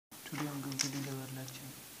Today I'm going to deliver a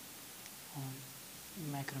lecture on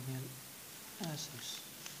microbial assays.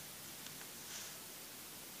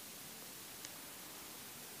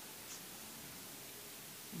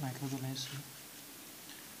 Microbial assay.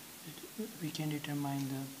 We can determine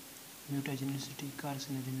the mutagenicity,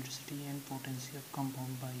 carcinogenicity and potency of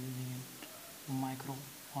compound by using a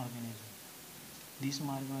microorganism. These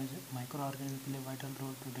microorganisms play a vital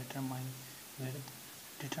role to determine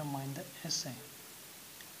the assay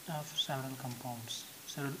of several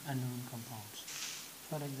unknown compounds.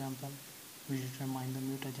 For example, we determine the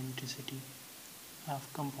mutagenicity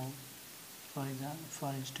of compound. For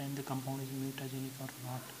instance, the compound is mutagenic or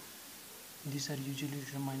not. These are usually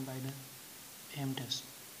determined by the AM test.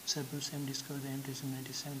 Weandwaseem discovered the AM test in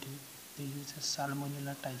 1970. They use a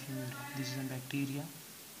Salmonella typhimurium. This is a bacteria.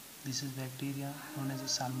 This is bacteria known as a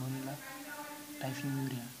Salmonella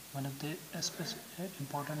typhimurium. One of the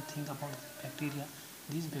important thing about bacteria,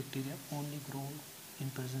 these bacteria only grow in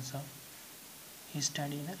presence of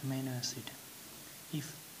histidine amino acid.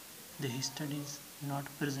 If the histidine is not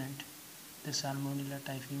present, the Salmonella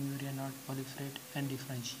typhimurium not proliferate and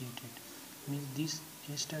differentiated. Means this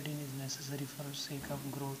histidine is necessary for sake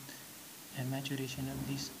of growth and maturation of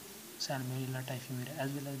this Salmonella typhimurium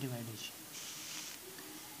as well as dividation.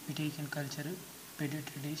 We take in culture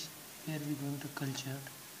pediatric dish. Here we are going to culture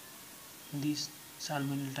these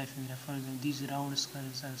Salmonella typhimurium. For example, these round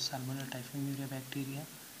skulls are Salmonella typhimurium bacteria,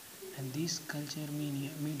 and this culture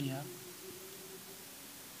media,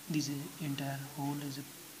 this entire whole is a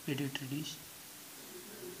pediatric dish.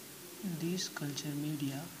 This culture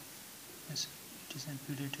media, yes, it is a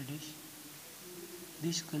pediatric dish.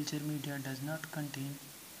 This culture media does not contain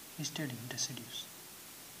histidine residues.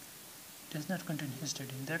 Does not contain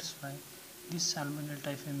histidine. That's why this Salmonella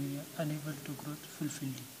typhimurium unable to grow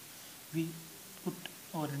fulfilled. We put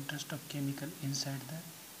our interest of chemical inside the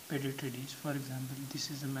pediatric dish. For example, this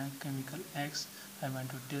is a chemical X. I want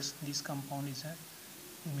to test this compound is a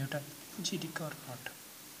mutagenic or not.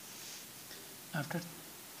 After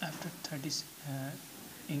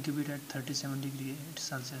incubate at 37 degrees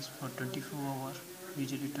Celsius for 24 hours.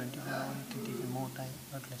 Usually 24 hours. You can take more time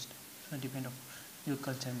or less time. So depend on your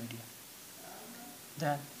culture media.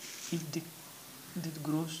 Then, if the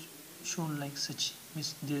growth shown like such,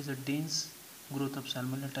 means there is a dense growth of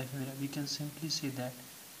Salmonella typhimurium, we can simply say that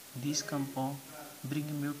these compound bring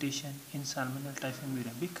a mutation in Salmonella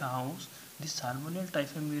typhimurium because this Salmonella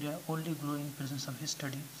typhimurium only grow in presence of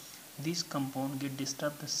histidine. This compound get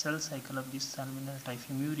disturb the cell cycle of this Salmonella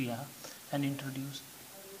typhimurium and introduce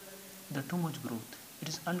the too much growth. It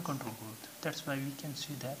is uncontrolled growth. That's why we can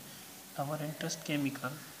see that our interest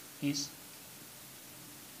chemical is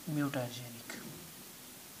mutagenic.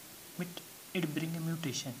 It bring a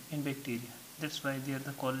mutation in bacteria. That's why there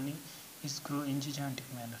the colony is grow in gigantic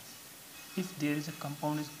manner. If there is a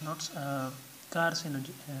compound is not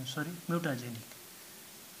mutagenic,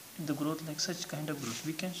 the growth like such kind of growth,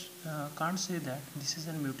 we can't say that this is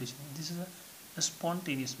a mutation. This is a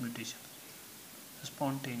spontaneous mutation. A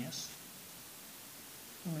spontaneous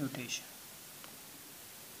mutation.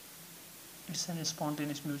 It's a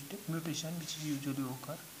spontaneous mutation which usually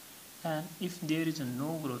occur. And if there is a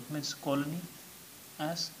no growth, means colony,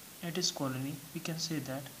 as it is colony, we can say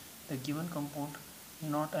that the given compound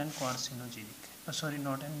not an carcinogenic,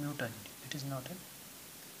 not an mutagenic. It is not a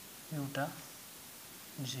mutagenic.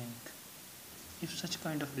 If such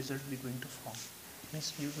kind of result we are going to form,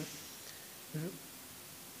 means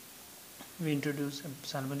we introduce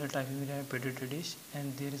Salmonella typhimurium pediatric dish,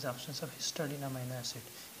 and there is absence of histidine amino acid.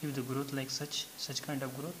 If the growth like such kind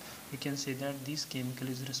of growth, we can say that this chemical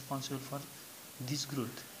is responsible for this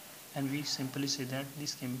growth, and we simply say that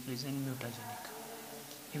this chemical is mutagenic.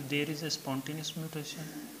 If there is a spontaneous mutation,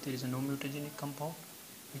 there is no mutagenic compound,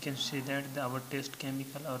 we can say that our test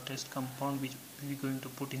chemical or test compound which we are going to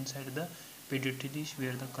put inside the pediatric dish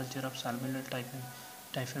where the culture of Salmonella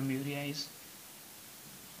typhimurium is,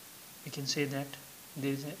 we can say that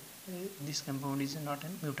there is this compound is not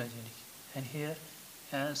an mutagenic. And here,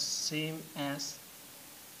 as same as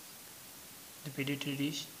the pediatric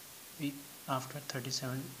dish, we after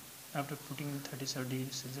putting in 37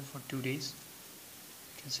 degrees Celsius for 2 days,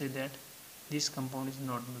 we can say that this compound is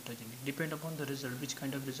not mutagenic. Depend upon the result, which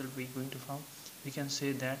kind of result we are going to form, we can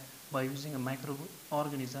say that by using a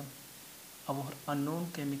microorganism, our unknown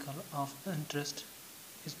chemical of interest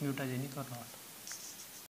is mutagenic or not.